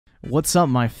What's up,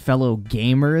 my fellow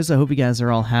gamers? I hope you guys are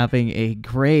all having a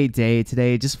great day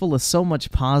today, just full of so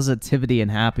much positivity and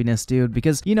happiness, dude,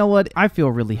 because you know what? I feel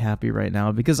really happy right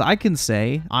now because I can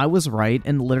say I was right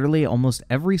and literally almost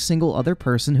every single other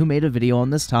person who made a video on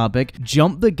this topic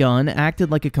jumped the gun, acted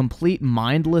like a complete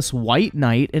mindless white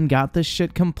knight, and got this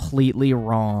shit completely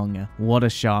wrong. What a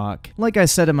shock. Like I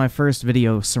said in my first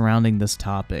video surrounding this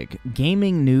topic,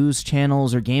 gaming news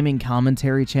channels or gaming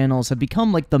commentary channels have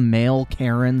become like the male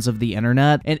Karens of the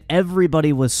internet, and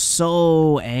everybody was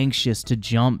so anxious to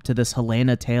jump to this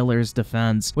Helena Taylor's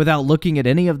defense without looking at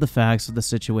any of the facts of the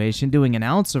situation, doing an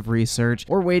ounce of research,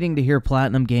 or waiting to hear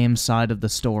Platinum Games' side of the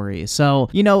story. So,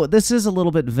 you know, this is a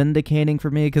little bit vindicating for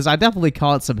me because I definitely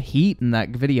caught some heat in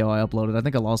that video I uploaded. I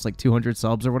think I lost like 200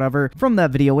 subs or whatever from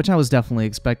that video, which I was definitely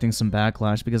expecting some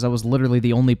backlash because I was literally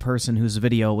the only person whose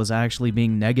video was actually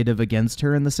being negative against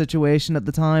her in the situation at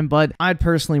the time. But I'd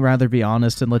personally rather be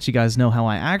honest and let you guys know how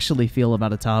I actually feel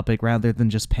about a topic rather than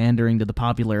just pandering to the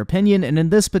popular opinion. And in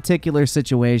this particular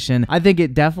situation, I think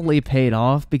it definitely paid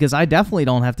off because I definitely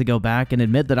don't have to go back and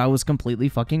admit that I was completely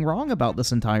fucking wrong about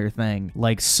this entire thing,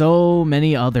 like so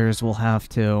many others will have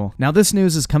to. Now, this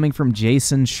news is coming from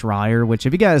Jason Schreier, which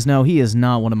if you guys know, he is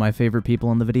not one of my favorite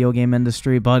people in the video game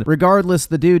industry, but regardless,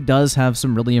 the dude does have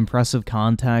some really impressive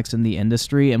contacts in the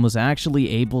industry and was actually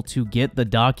able to get the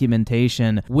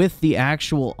documentation with the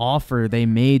actual offer they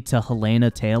made to Helena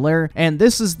Taylor. And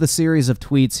this is the series of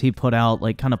tweets he put out,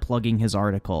 like kind of plugging his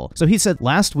article. So he said,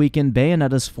 last weekend,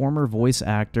 Bayonetta's former voice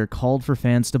actor called for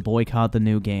fans to boycott the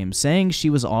new game, saying she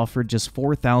was offered just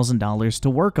 $4,000 to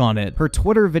work on it. Her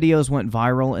Twitter videos went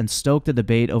viral and stoked a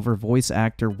debate over voice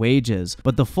actor wages,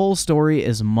 but the full story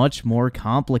is much more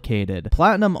complicated.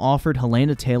 Platinum offered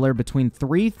Helena Taylor between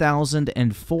 $3,000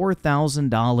 and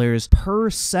 $4,000 per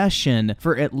session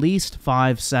for at least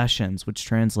 5 sessions, which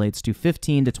translates to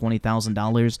 $15,000 to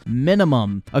 $20,000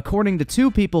 minimum, according to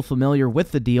 2 people familiar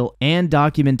with the deal and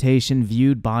documentation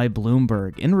viewed by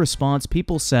Bloomberg. In response,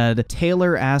 people said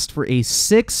Taylor asked for a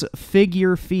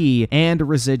 6-figure fee and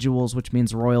residuals, which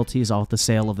means royalties off the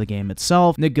sale of the game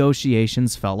itself.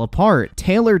 Negotiations fell apart.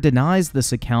 Taylor denies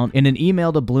this account. In an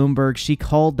email to Bloomberg, she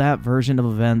called that version of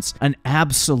events an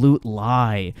absolute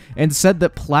lie and said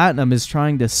that Platinum is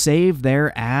trying to save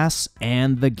their ass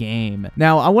and the game.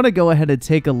 Now, I want to go ahead and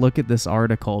take a look at this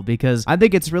article because I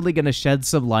think it's really going to shed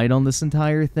some light on this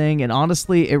entire thing, and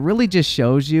honestly, it really just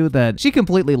shows you that she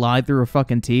completely lied through her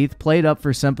fucking teeth, played up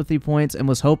for sympathy points, and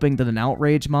was hoping that an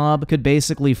outrage mob could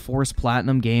basically force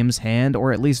Platinum Games' hand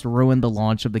or at least ruin the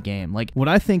launch of the game. Like, what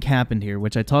I think happened here,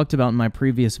 which I talked about in my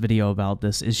previous video about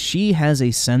this, is she has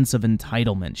a sense of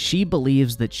entitlement. She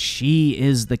believes that she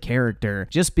is the character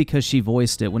just because she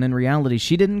voiced it, when in reality,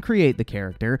 she didn't create the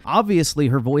character. Obviously,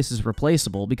 her voice is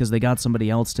replaceable because they got somebody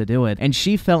else to do it, and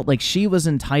she felt like she was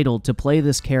entitled to play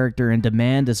this character and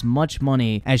demand as much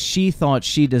money as she thought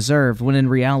she deserved, when in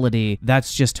reality,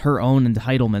 that's just her own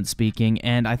entitlement speaking,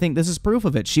 and I think this is proof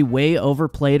of it. She way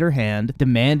overplayed her hand,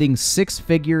 demanding 6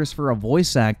 figures for a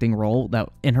voice acting role that,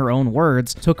 in her own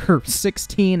words, took her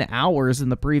 16 hours in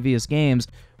the previous games.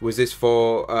 Was this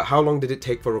for, how long did it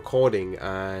take for recording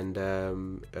and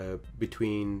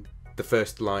between the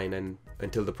first line and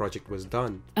until the project was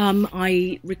done?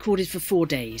 I recorded for 4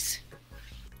 days.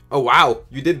 Oh wow!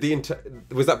 You did the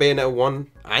was that Bayonetta 1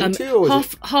 and 2? Or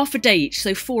was half a day each,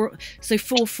 so four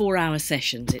 4-hour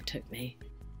sessions it took me.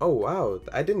 Oh wow!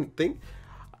 I didn't think.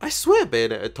 I swear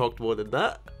Bayonetta talked more than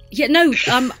that. Yeah, no.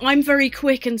 I'm very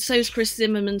quick, and so's Chris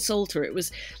Zimmerman Salter. It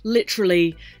was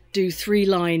literally do 3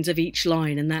 lines of each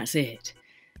line, and that's it.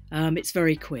 It's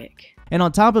very quick. And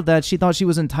on top of that, she thought she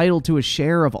was entitled to a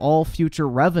share of all future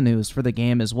revenues for the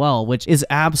game as well, which is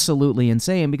absolutely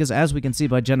insane because, as we can see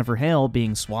by Jennifer Hale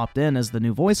being swapped in as the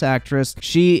new voice actress,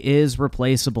 she is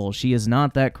replaceable. She is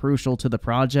not that crucial to the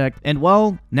project. And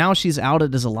well, now she's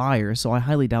outed as a liar, so I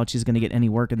highly doubt she's going to get any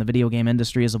work in the video game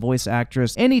industry as a voice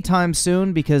actress anytime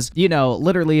soon because, you know,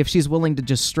 literally if she's willing to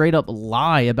just straight up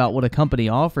lie about what a company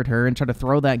offered her and try to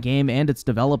throw that game and its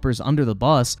developers under the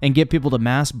bus and get people to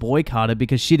mass boycott it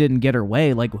because she didn't get her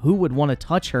way, like who would want to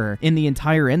touch her in the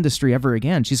entire industry ever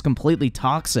again? She's completely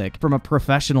toxic from a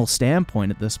professional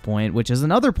standpoint at this point, which is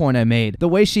another point I made. The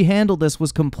way she handled this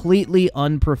was completely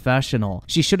unprofessional.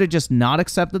 She should have just not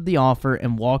accepted the offer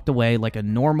and walked away like a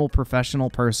normal professional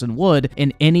person would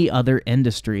in any other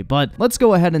industry. But let's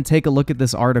go ahead and take a look at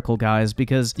this article, guys,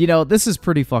 because, you know, this is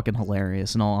pretty fucking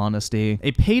hilarious in all honesty.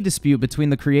 A pay dispute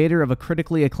between the creator of a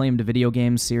critically acclaimed video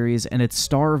game series and its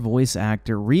star voice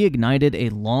actor reignited a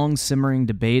long simmering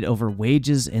debate over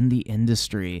wages in the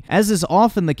industry. As is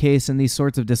often the case in these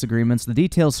sorts of disagreements, the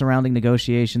details surrounding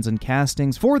negotiations and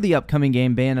castings for the upcoming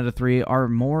game Bayonetta 3 are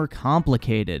more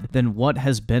complicated than what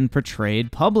has been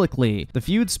portrayed publicly. The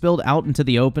feud spilled out into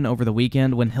the open over the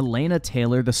weekend when Helena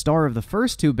Taylor, the star of the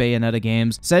first two Bayonetta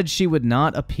games, said she would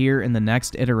not appear in the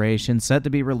next iteration set to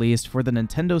be released for the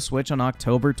Nintendo Switch on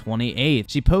October 28th.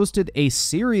 She posted a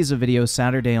series of videos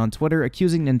Saturday on Twitter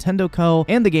accusing Nintendo Co.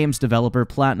 and the game's developer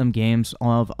Platinum Games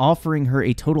of offering her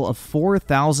a total of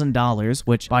 $4,000,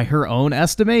 which by her own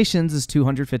estimations is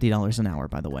 $250 an hour,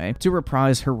 by the way, to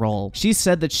reprise her role. She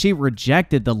said that she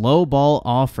rejected the lowball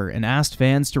offer and asked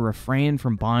fans to refrain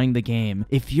from buying the game.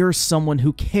 If you're someone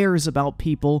who cares about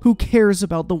people, who cares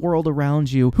about the world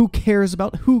around you, who cares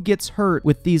about who gets hurt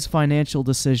with these financial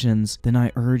decisions, then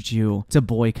I urge you to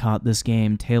boycott this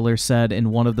game, Taylor said in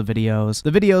one of the videos.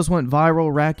 The videos went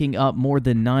viral, racking up more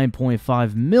than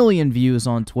 9.5 million views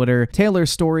on Twitter. Taylor's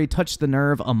story touched the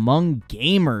nerve among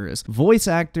gamers. Voice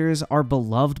actors are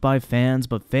beloved by fans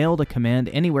but fail to command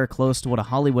anywhere close to what a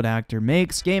Hollywood actor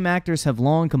makes. Game actors have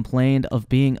long complained of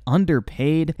being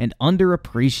underpaid and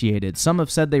underappreciated. Some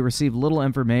have said they receive little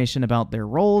information about their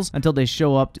roles until they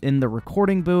show up in the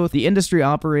recording booth. The industry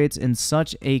operates in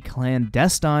such a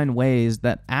clandestine ways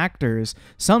that actors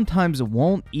sometimes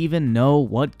won't even know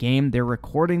what game they're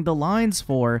recording the lines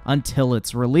for until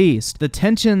it's released. The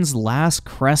tensions last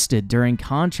crested during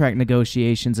contract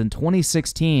negotiations in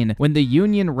 2016 when the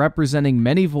union representing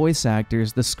many voice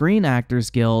actors, the Screen Actors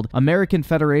Guild, American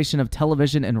Federation of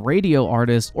Television and Radio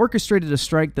Artists, orchestrated a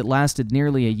strike that lasted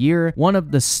nearly a year. One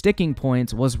of the sticking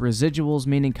points was residuals,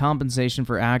 meaning compensation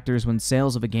for actors when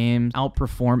sales of a game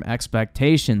outperform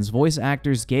expectations. Voice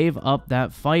actors gave up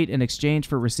that fight in exchange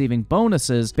for receiving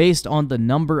bonuses based on the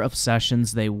number of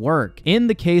sessions they work. In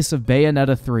the case of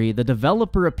Bayonetta 3, the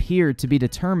developer appeared to be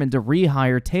determined to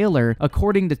rehire Taylor,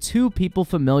 according to two people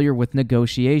familiar with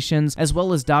negotiations, as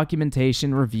well as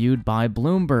documentation reviewed by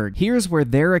Bloomberg. Here's where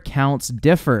their accounts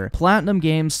differ. Platinum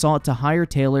Games sought to hire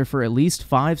Taylor for at least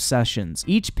 5 sessions,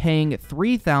 each paying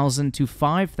 $3,000 to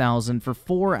 $5,000 for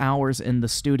 4 hours in the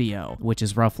studio, which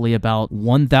is roughly about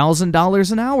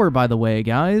 $1,000 an hour, by the way,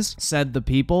 guys, said the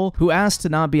people, who asked to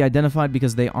not be identified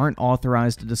because they aren't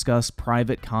authorized to discuss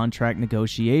private contract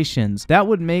negotiations. That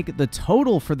would make the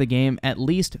total for the game at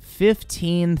least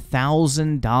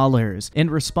 $15,000. In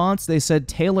response, they said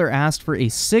Taylor asked for a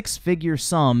 6-figure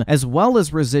sum as well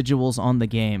as residuals on the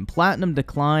game. Platinum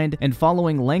declined, and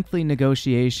following lengthy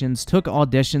negotiations, took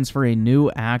auditions for a new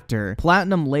actor.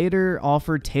 Platinum later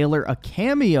offered Taylor a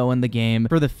cameo in the game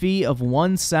for the fee of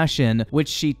 1 session, which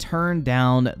she turned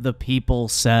down, the people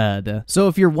said. So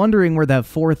if you're wondering where that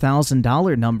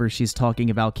 $4,000 number she's talking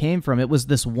about came from, it was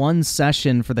this 1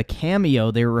 session for the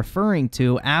cameo they were referring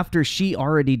to after she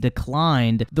already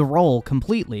declined the role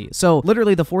completely. So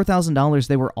literally the $4,000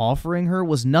 they were offering her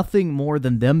was nothing more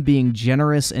than them being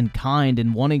generous and kind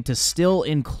and wanting to still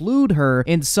include her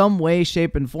in some way,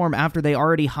 shape, and form after they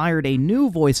already hired a new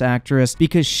voice actress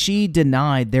because she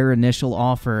denied their initial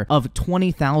offer of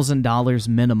 $20,000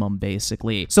 minimum,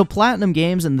 basically. So Platinum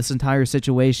Games in this entire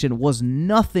situation was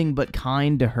nothing but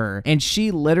kind to her, and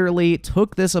she literally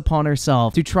took this upon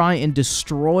herself to try and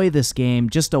destroy this game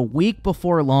just a week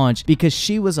before launch because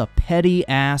she was a petty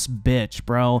ass bitch,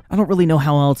 bro. I don't really know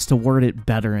how else to word it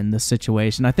better in this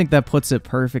situation. I think that puts it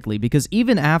perfectly, because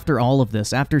even after all of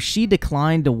this, after she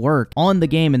declined to work on the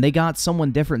game and they got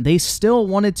someone different, they still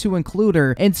wanted to include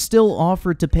her and still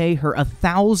offered to pay her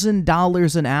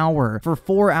 $1,000 an hour for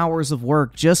 4 hours of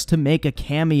work just to make a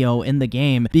cameo in the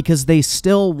game because they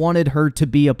still wanted her to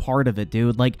be a part of it,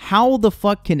 dude. Like, how the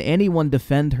fuck can anyone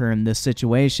defend her in this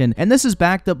situation? And this is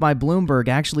backed up by Bloomberg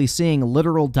actually seeing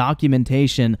literal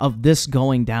documentation of this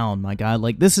going down, my god.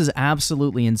 Like, this is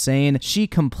absolutely insane. She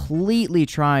completely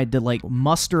tried to, like,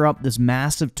 muster up this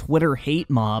massive Twitter hate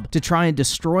mob to try and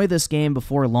destroy this game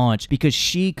before launch because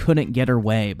she couldn't get her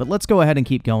way. But let's go ahead and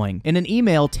keep going. In an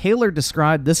email, Taylor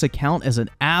described this account as an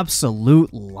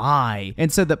absolute lie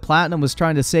and said that Platinum was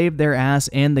trying to save their ass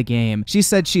and the game. She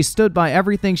said she stood by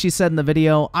everything she said in the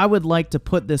video. I would like to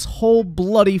put this whole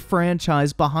bloody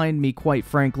franchise behind me, quite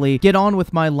frankly. Get on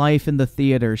with my life in the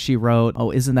theater, she wrote.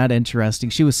 Oh, isn't that interesting?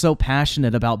 She was so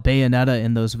passionate about Bayonetta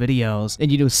in those videos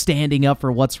and, you know, standing up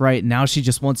for what's right. Now she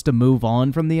just wants to move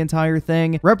on from the entire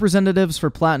thing. Representatives for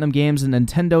Platinum Games and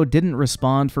Nintendo didn't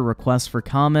respond for requests for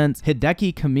comment.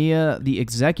 Hideki Kamiya, the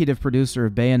executive producer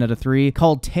of Bayonetta 3,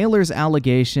 called Taylor's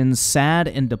allegations sad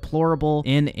and deplorable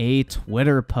in a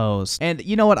Twitter post. And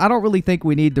you know what? I don't really think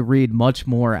we need to read much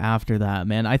more after that,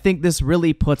 man. I think this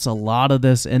really puts a lot of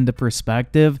this into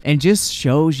perspective and just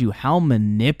shows you how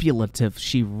manipulative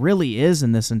she really really is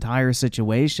in this entire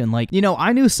situation. Like, you know,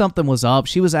 I knew something was up.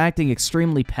 She was acting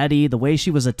extremely petty, the way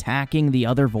she was attacking the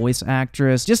other voice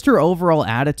actress, just her overall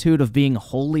attitude of being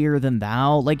holier than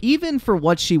thou. Like, even for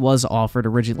what she was offered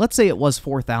originally, let's say it was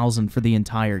 $4,000 for the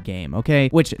entire game, okay?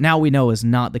 Which now we know is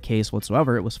not the case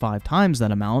whatsoever. It was 5 times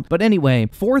that amount. But anyway,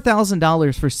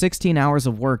 $4,000 for 16 hours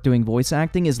of work doing voice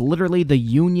acting is literally the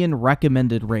union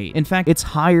recommended rate. In fact, it's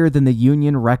higher than the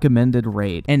union recommended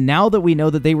rate. And now that we know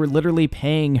that they were literally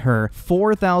paying her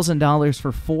 $4,000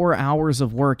 for 4 hours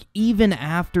of work, even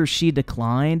after she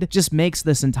declined, just makes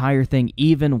this entire thing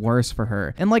even worse for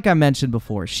her. And like I mentioned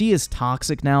before, she is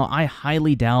toxic now. I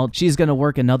highly doubt she's gonna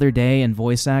work another day in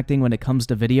voice acting when it comes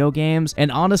to video games.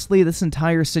 And honestly, this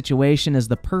entire situation is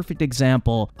the perfect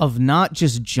example of not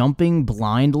just jumping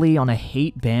blindly on a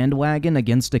hate bandwagon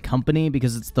against a company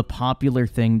because it's the popular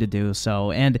thing to do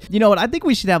so. And you know what? I think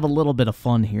we should have a little bit of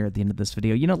fun here at the end of this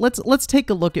video. You know, let's take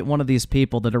a look at one of these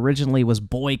people that originally was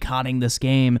boycotting this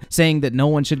game, saying that no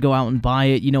one should go out and buy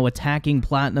it, you know, attacking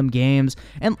Platinum Games.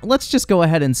 And let's just go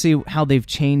ahead and see how they've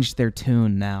changed their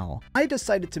tune now. I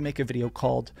decided to make a video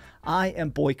called I am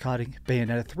boycotting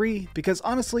Bayonetta 3 because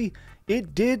honestly,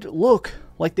 it did look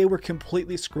like they were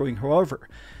completely screwing her over.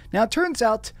 Now, it turns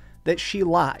out that she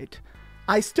lied.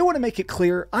 I still want to make it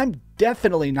clear, I'm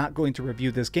definitely not going to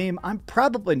review this game. I'm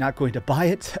probably not going to buy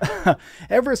it.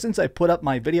 Ever since I put up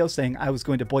my video saying I was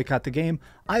going to boycott the game,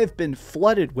 I have been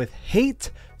flooded with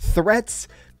hate, threats,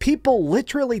 people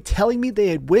literally telling me they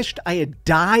had wished I had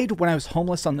died when I was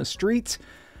homeless on the streets.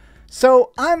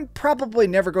 So I'm probably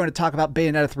never going to talk about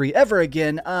Bayonetta 3 ever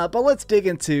again, but let's dig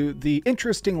into the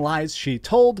interesting lies she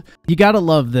told. You gotta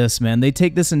love this, man. They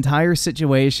take this entire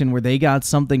situation where they got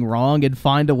something wrong and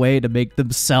find a way to make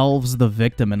themselves the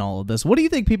victim in all of this. What do you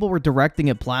think people were directing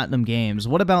at Platinum Games?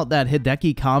 What about that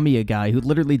Hideki Kamiya guy who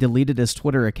literally deleted his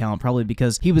Twitter account probably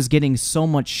because he was getting so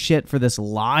much shit for this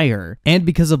liar and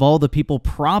because of all the people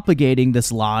propagating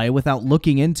this lie without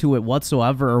looking into it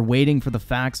whatsoever or waiting for the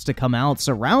facts to come out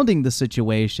surrounding the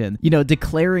situation, you know,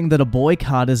 declaring that a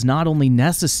boycott is not only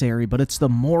necessary, but it's the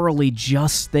morally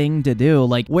just thing to do.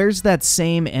 Like, where's that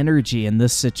same energy in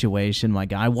this situation, my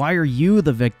guy? Why are you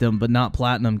the victim, but not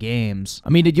Platinum Games? I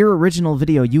mean, in your original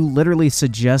video, you literally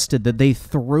suggested that they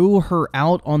threw her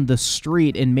out on the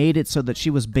street and made it so that she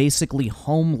was basically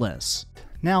homeless.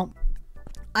 Now,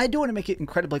 I do want to make it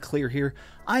incredibly clear here.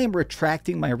 I am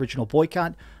retracting my original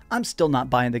boycott. I'm still not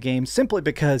buying the game simply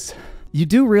because you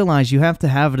do realize you have to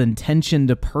have an intention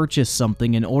to purchase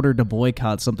something in order to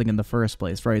boycott something in the first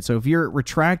place, right? So if you're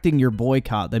retracting your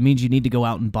boycott, that means you need to go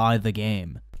out and buy the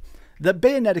game. The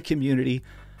Bayonetta community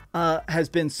has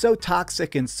been so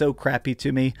toxic and so crappy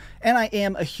to me, and I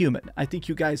am a human. I think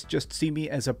you guys just see me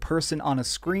as a person on a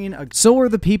screen. So are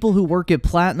the people who work at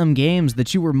Platinum Games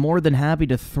that you were more than happy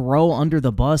to throw under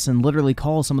the bus and literally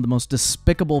call some of the most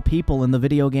despicable people in the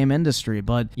video game industry.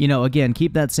 But, you know, again,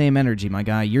 keep that same energy, my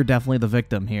guy. You're definitely the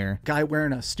victim here. Guy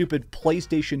wearing a stupid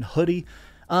PlayStation hoodie.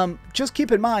 Just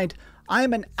keep in mind, I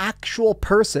am an actual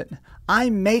person. I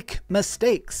make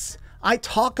mistakes. I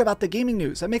talk about the gaming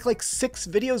news. I make like 6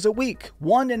 videos a week.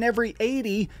 1 in every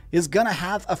 80 is gonna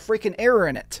have a freaking error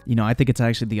in it. You know, I think it's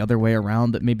actually the other way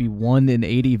around, that maybe 1 in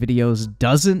 80 videos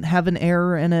doesn't have an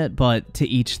error in it, but to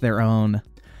each their own.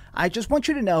 I just want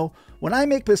you to know, when I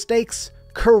make mistakes,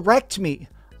 correct me.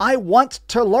 I want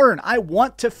to learn. I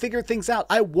want to figure things out.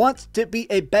 I want to be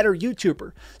a better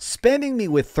YouTuber. Spamming me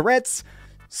with threats,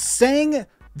 saying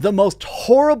the most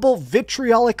horrible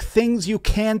vitriolic things you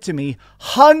can to me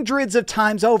hundreds of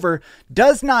times over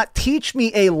does not teach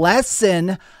me a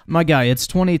lesson. My guy, it's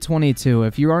 2022.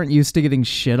 If you aren't used to getting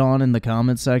shit on in the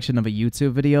comment section of a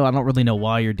YouTube video, I don't really know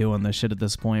why you're doing this shit at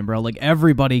this point, bro. Like,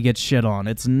 everybody gets shit on.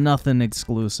 It's nothing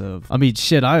exclusive. I mean,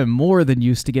 shit, I am more than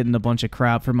used to getting a bunch of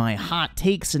crap for my hot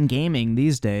takes in gaming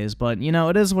these days, but, you know,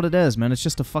 it is what it is, man. It's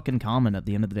just a fucking comment at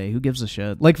the end of the day. Who gives a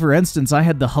shit? Like, for instance, I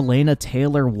had the Helena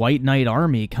Taylor White Knight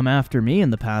Army come after me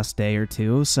in the past day or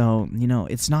two, so, you know,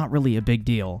 it's not really a big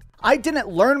deal. I didn't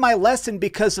learn my lesson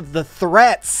because of the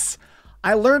threats.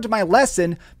 I learned my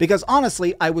lesson because,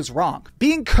 honestly, I was wrong.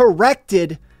 Being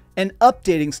corrected and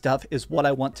updating stuff is what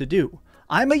I want to do.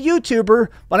 I'm a YouTuber,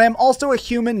 but I'm also a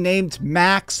human named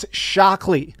Max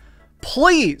Shockley.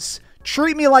 Please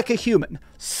treat me like a human.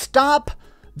 Stop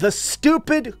the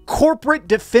stupid corporate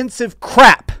defensive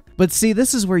crap. But see,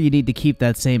 this is where you need to keep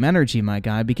that same energy, my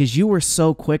guy, because you were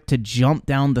so quick to jump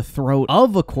down the throat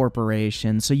of a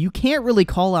corporation, so you can't really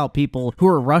call out people who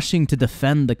are rushing to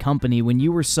defend the company when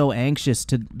you were so anxious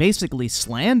to basically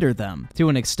slander them to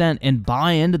an extent and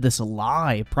buy into this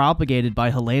lie propagated by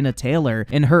Helena Taylor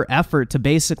in her effort to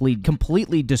basically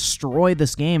completely destroy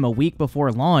this game a week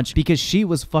before launch because she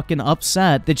was fucking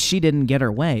upset that she didn't get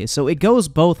her way. So it goes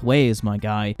both ways, my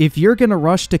guy. If you're gonna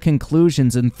rush to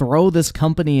conclusions and throw this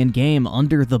company and game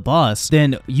under the bus,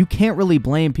 then you can't really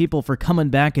blame people for coming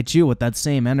back at you with that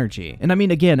same energy. And I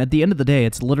mean, again, at the end of the day,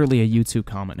 it's literally a YouTube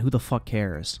comment. Who the fuck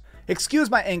cares? Excuse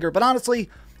my anger, but honestly,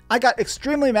 I got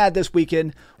extremely mad this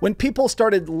weekend when people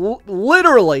started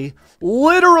literally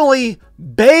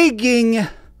begging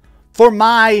for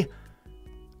my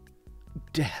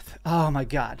death. Oh my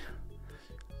God.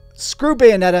 Screw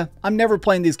Bayonetta. I'm never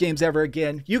playing these games ever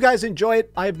again. You guys enjoy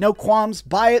it. I have no qualms.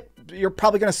 Buy it. You're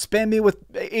probably going to spam me with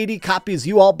 80 copies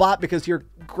you all bought because you're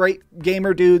great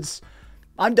gamer dudes.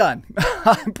 I'm done.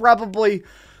 I'm probably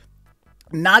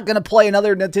not going to play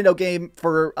another Nintendo game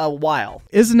for a while.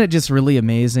 Isn't it just really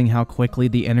amazing how quickly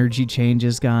the energy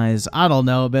changes, guys? I don't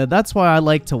know, but that's why I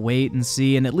like to wait and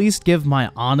see and at least give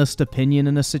my honest opinion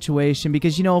in a situation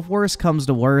because, you know, if worse comes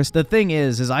to worse, the thing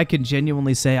is I can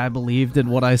genuinely say I believed in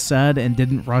what I said and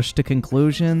didn't rush to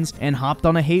conclusions and hopped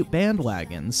on a hate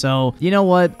bandwagon. So, you know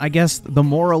what? I guess the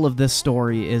moral of this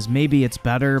story is maybe it's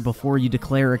better before you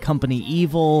declare a company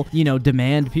evil, you know,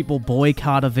 demand people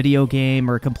boycott a video game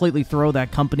or completely throw that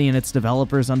company and its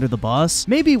developers under the bus.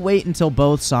 Maybe wait until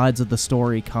both sides of the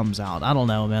story comes out. I don't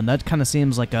know, man. That kind of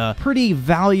seems like a pretty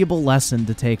valuable lesson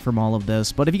to take from all of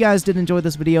this. But if you guys did enjoy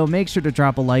this video, make sure to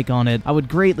drop a like on it. I would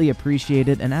greatly appreciate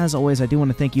it. And as always, I do want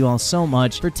to thank you all so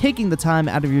much for taking the time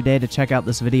out of your day to check out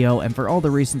this video and for all the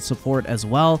recent support as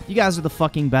well. You guys are the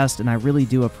fucking best and I really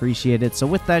do appreciate it. So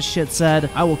with that shit said,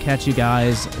 I will catch you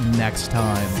guys next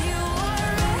time.